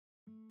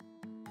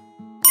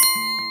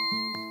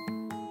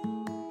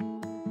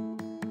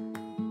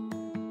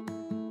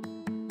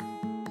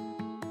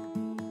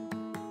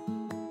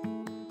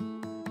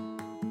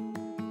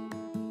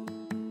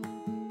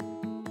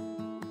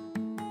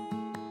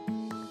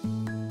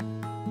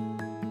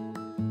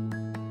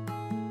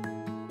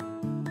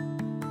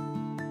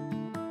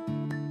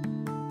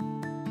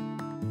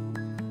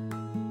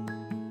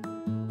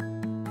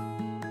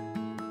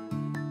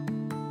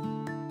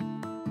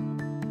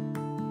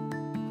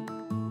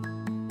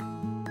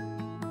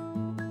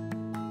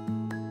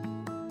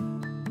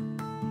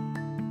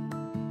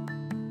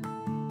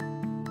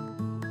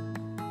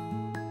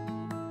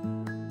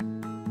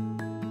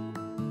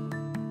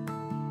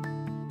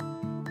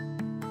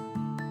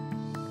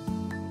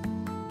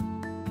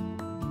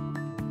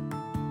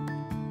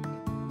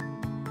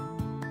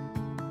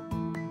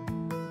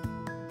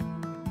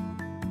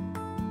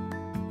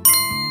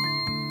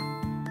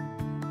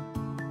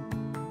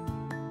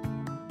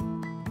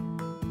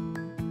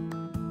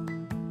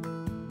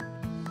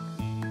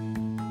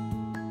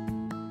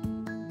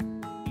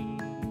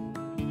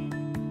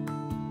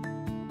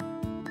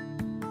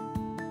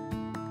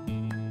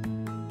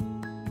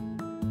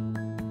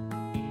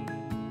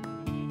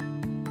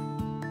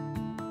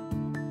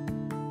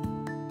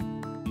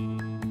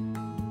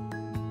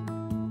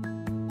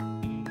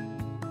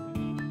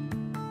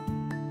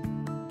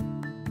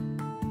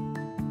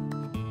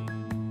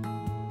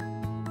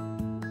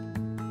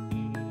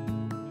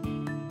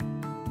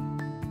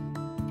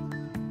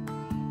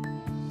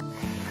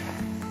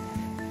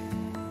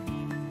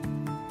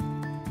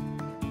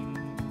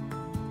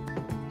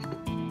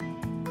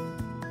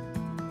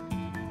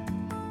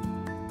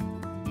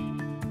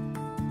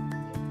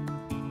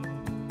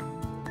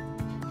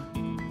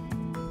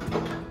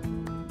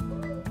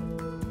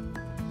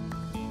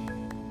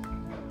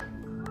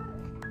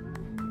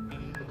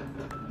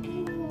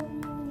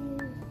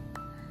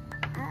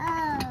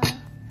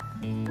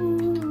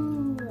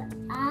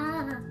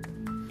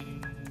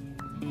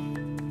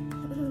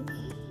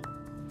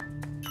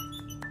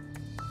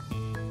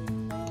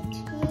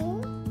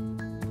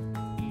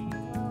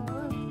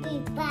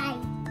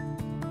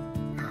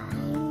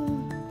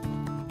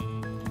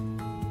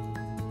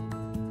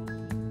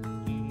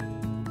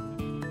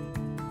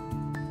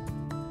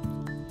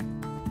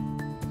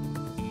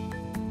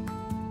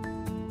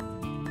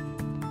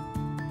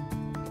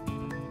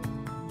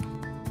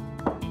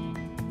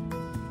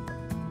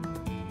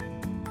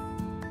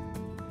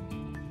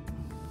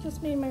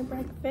just made my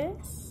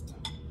breakfast.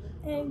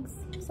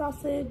 Eggs,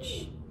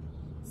 sausage,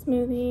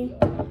 smoothie,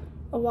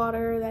 a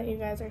water that you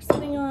guys are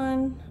sitting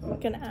on. I'm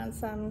gonna add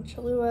some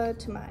Cholula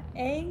to my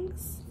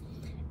eggs.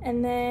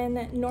 And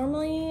then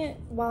normally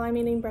while I'm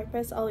eating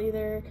breakfast, I'll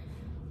either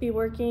be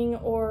working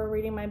or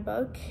reading my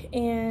book.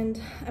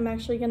 And I'm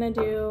actually gonna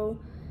do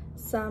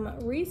some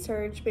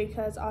research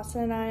because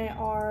Austin and I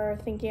are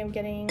thinking of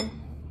getting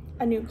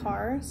a new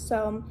car.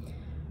 So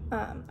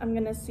I'm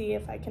gonna see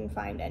if I can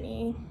find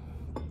any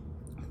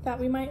that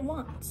we might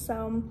want.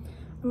 So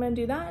I'm gonna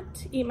do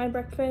that, eat my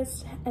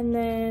breakfast, and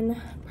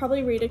then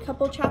probably read a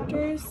couple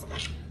chapters,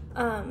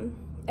 and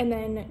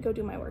then go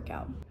do my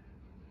workout.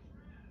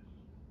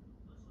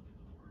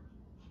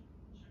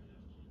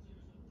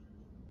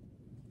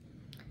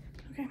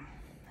 Okay,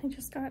 I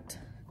just got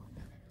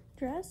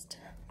dressed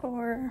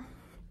for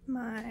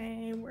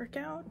my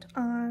workout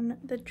on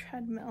the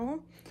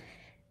treadmill,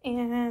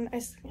 and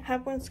I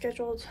have one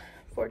scheduled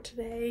for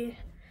today.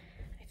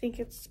 I think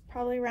it's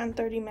probably around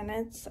 30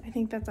 minutes. I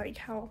think that's like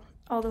how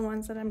all the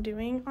ones that I'm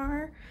doing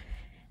are.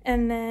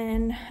 And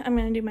then I'm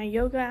gonna do my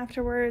yoga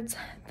afterwards.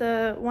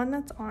 The one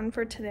that's on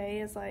for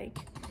today is like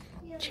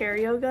chair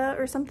yoga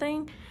or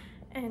something,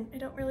 and I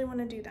don't really want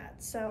to do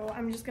that. So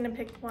I'm just gonna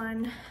pick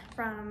one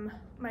from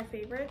my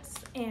favorites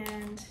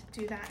and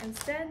do that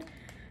instead.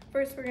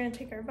 First, we're gonna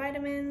take our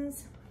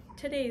vitamins.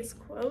 Today's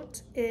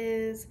quote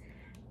is,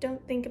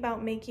 "Don't think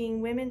about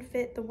making women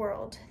fit the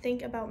world.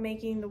 Think about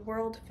making the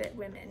world fit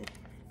women."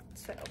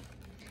 So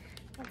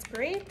that's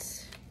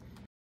great.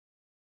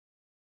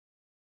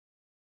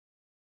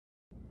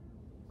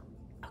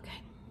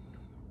 Okay,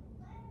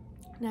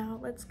 now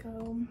let's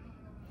go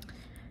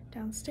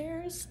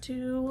downstairs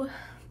to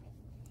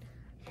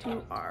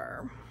do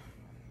our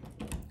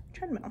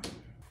treadmill.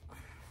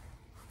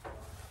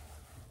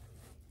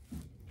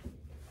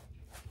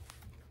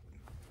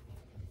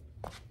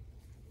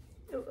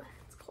 Oh,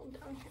 it's cold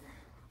down here.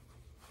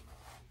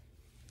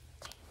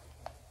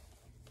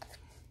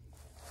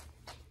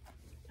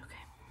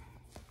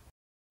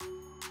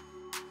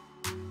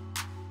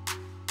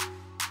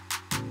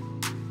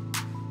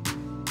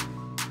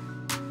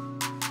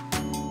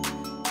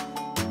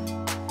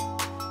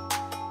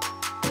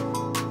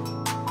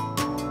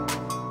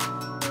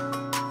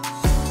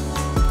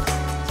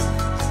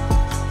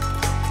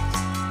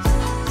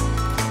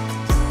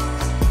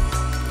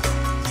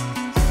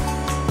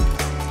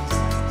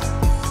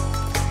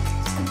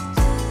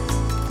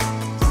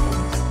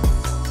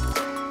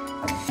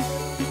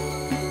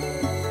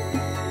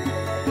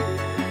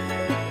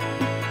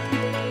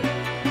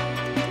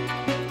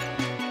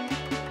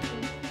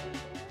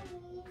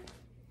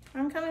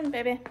 I'm coming,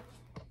 baby.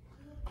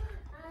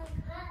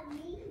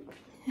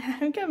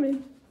 I'm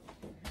coming.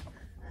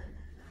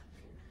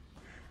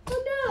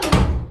 Oh no!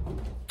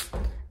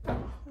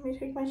 Oh, let me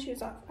take my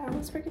shoes off. I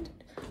almost forget to.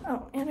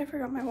 Oh, and I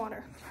forgot my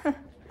water.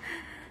 Okay.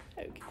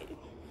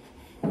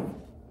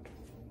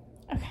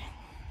 Okay.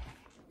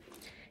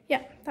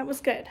 Yeah, that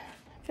was good.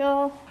 I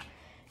feel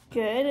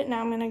good.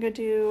 Now I'm gonna go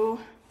do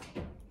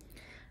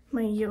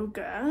my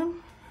yoga.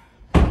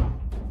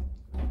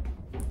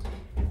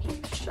 He's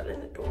shutting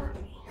the door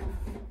on me.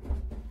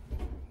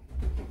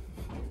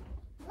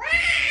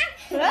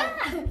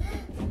 Ah!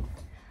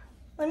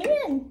 Let me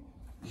in.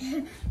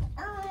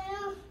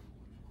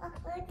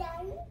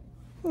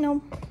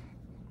 No.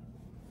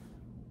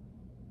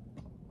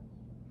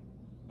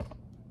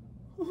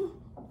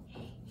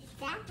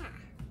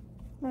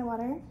 My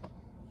water?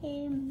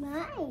 It's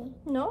mine.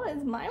 No,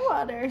 it's my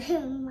water.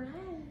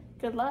 Mine.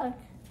 Good luck.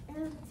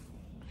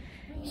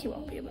 He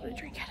won't be able to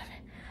drink out of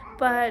it.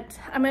 But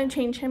I'm gonna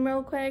change him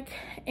real quick,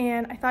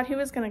 and I thought he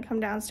was gonna come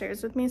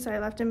downstairs with me, so I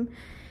left him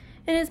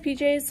in his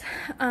PJs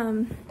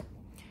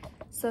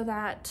so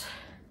that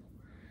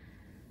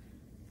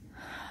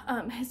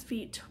his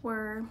feet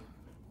were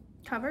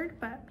covered,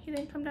 but he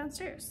didn't come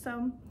downstairs.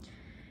 So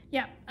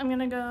yeah, I'm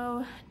gonna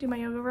go do my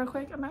yoga real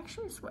quick. I'm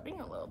actually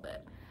sweating a little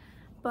bit,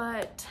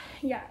 but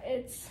yeah,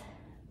 it's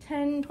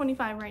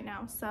 10:25 right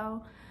now,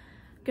 so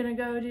I'm gonna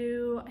go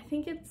do, I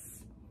think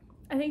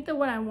the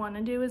one I want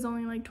to do is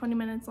only like 20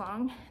 minutes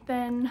long.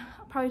 Then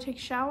I'll probably take a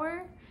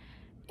shower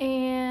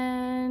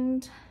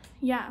and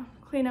yeah,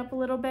 clean up a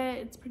little bit.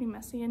 It's pretty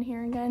messy in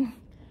here again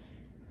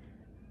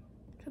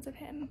because of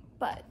him,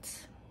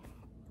 but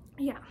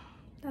yeah,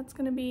 that's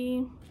gonna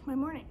be my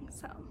morning.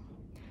 So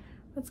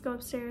let's go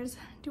upstairs,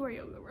 do our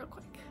yoga real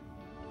quick.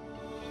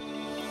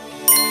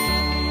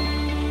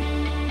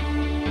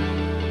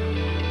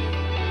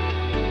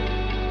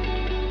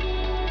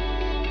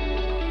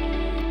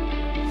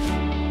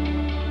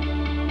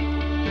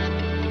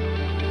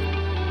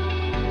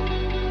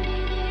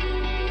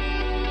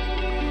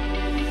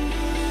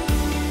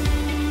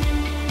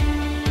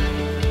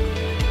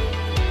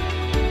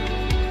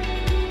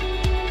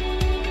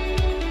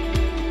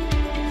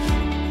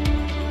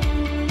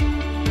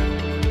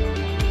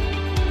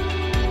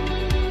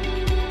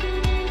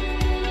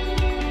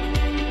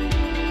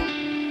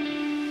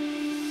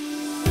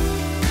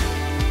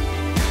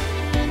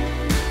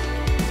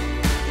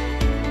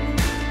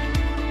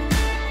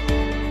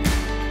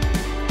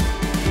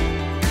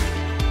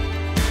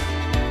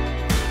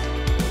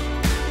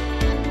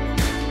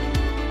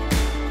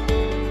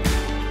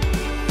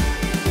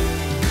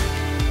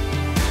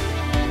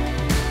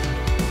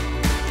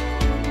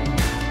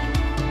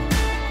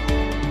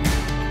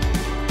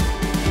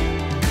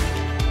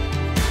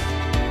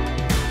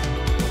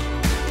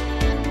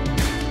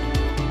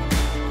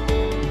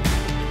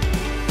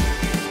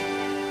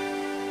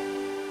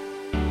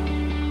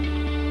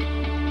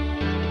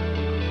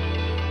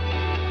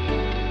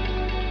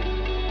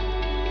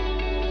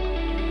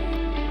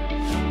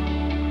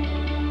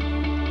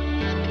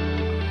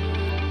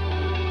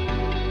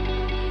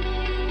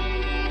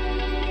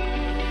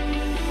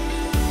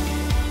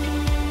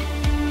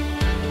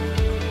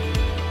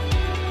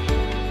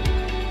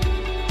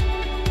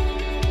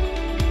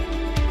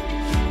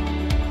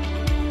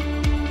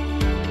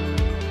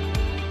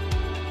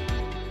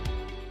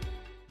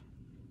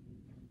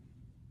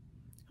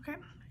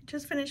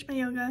 just finished my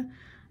yoga.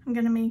 I'm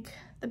gonna make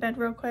the bed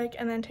real quick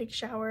and then take a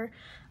shower.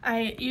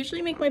 I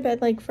usually make my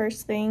bed like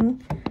first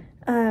thing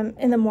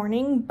in the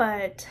morning,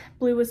 but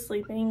Blue was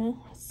sleeping,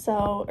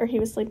 or he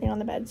was sleeping on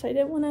the bed, so I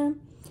didn't want to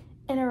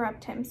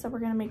interrupt him, so we're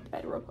gonna make the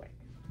bed real quick.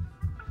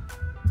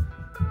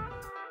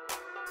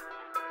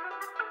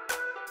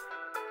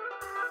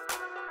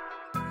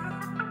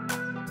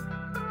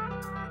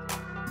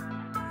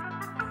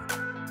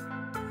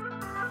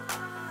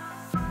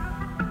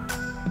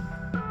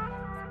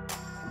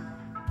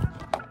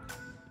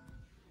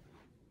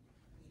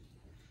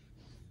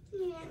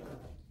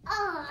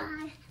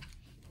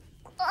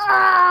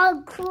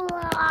 Oh, cool.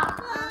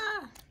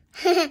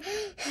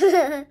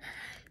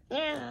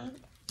 Yeah.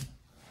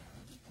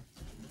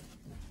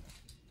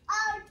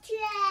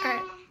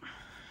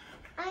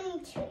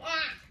 Alright,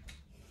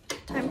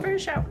 time for a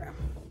shower.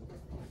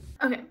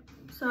 Okay,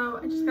 so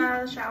I just got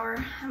out of the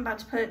shower. I'm about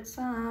to put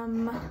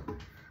some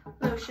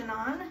lotion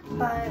on,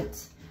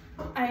 but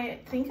I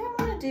think I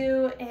want to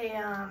do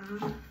a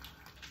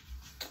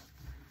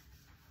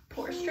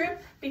pore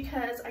strip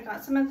because I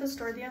got some at the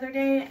store the other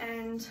day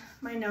and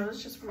my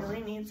nose just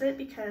really needs it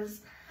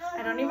because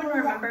I don't even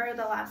remember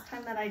the last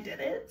time that I did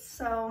it.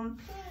 So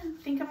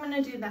I think I'm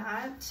gonna do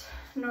that.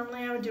 Normally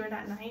I would do it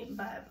at night,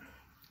 but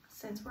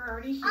since we're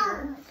already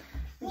here,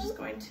 I'm just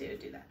going to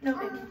do that. No,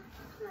 baby,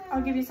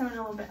 I'll give you some in a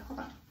little bit.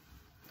 Hold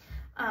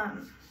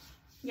on.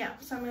 Yeah,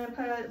 so I'm gonna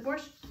put a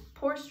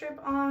pore strip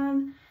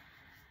on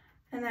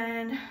and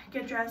then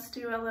get dressed,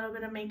 do a little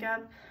bit of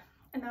makeup,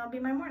 and that'll be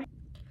my morning.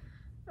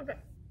 Okay.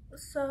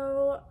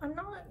 So I'm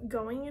not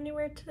going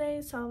anywhere today,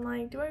 so I'm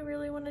like, do I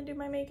really want to do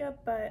my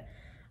makeup? But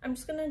I'm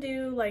just gonna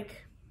do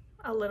like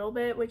a little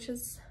bit, which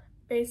is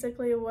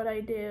basically what I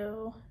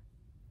do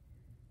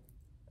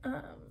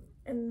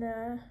in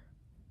the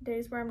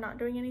days where I'm not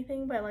doing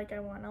anything, but like I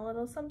want a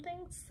little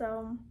something.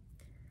 So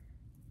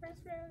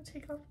first we're gonna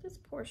take off this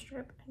pore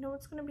strip. I know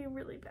it's gonna be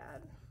really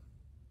bad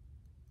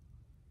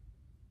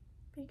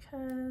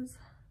because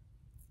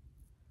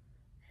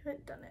I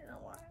haven't done it in a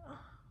while.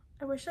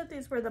 I wish that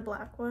these were the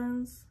black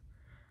ones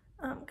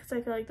because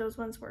I feel like those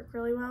ones work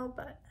really well,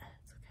 but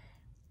it's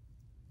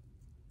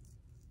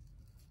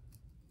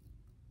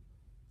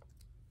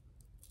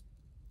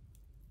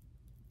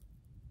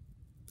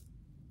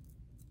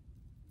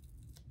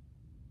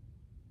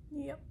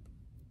okay. Yep.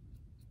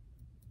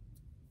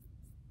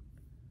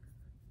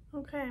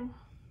 Okay.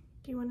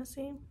 Do you want to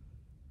see?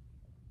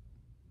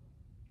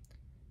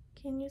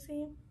 Can you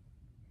see?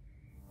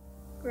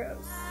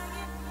 Gross.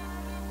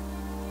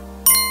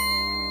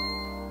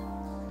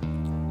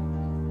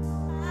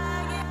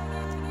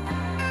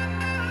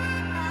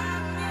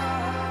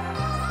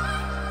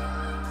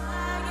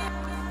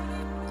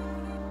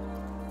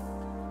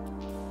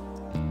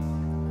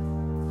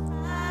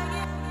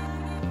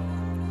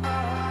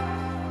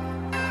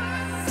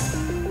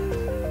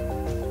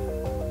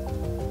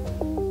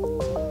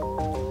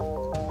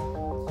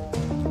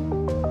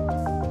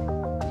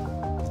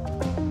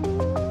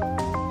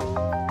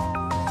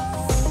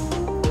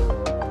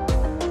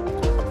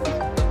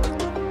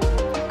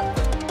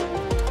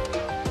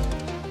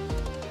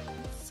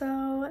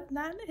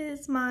 That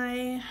is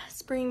my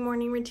spring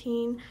morning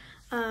routine.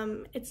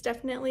 It's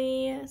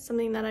definitely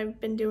something that I've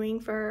been doing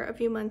for a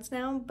few months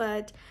now,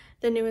 but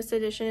the newest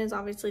addition is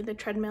obviously the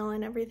treadmill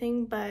and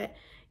everything. But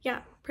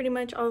yeah, pretty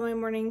much all my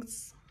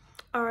mornings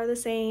are the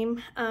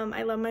same.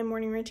 I love my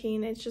morning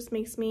routine. It just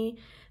makes me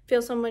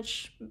feel so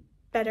much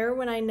better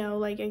when I know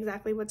like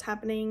exactly what's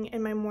happening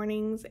in my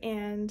mornings.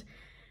 And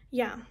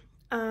yeah,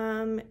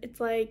 it's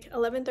like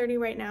 11:30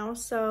 right now,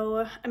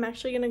 so I'm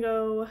actually gonna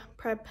go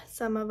prep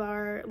some of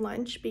our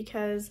lunch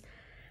because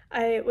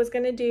I was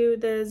gonna do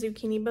the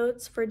zucchini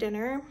boats for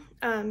dinner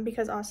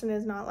because Austin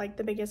is not like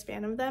the biggest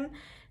fan of them,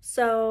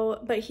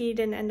 so but he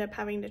didn't end up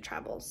having to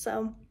travel,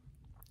 so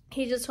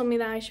he just told me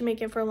that I should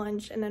make it for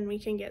lunch and then we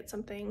can get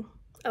something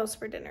else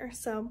for dinner.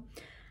 So I'm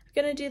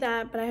gonna do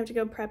that, but I have to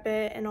go prep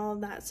it and all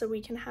of that so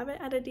we can have it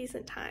at a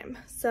decent time.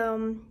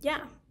 So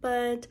yeah,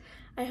 but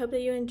I hope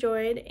that you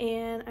enjoyed,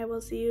 and I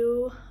will see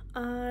you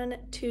on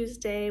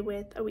Tuesday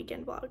with a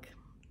weekend vlog.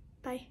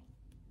 Bye.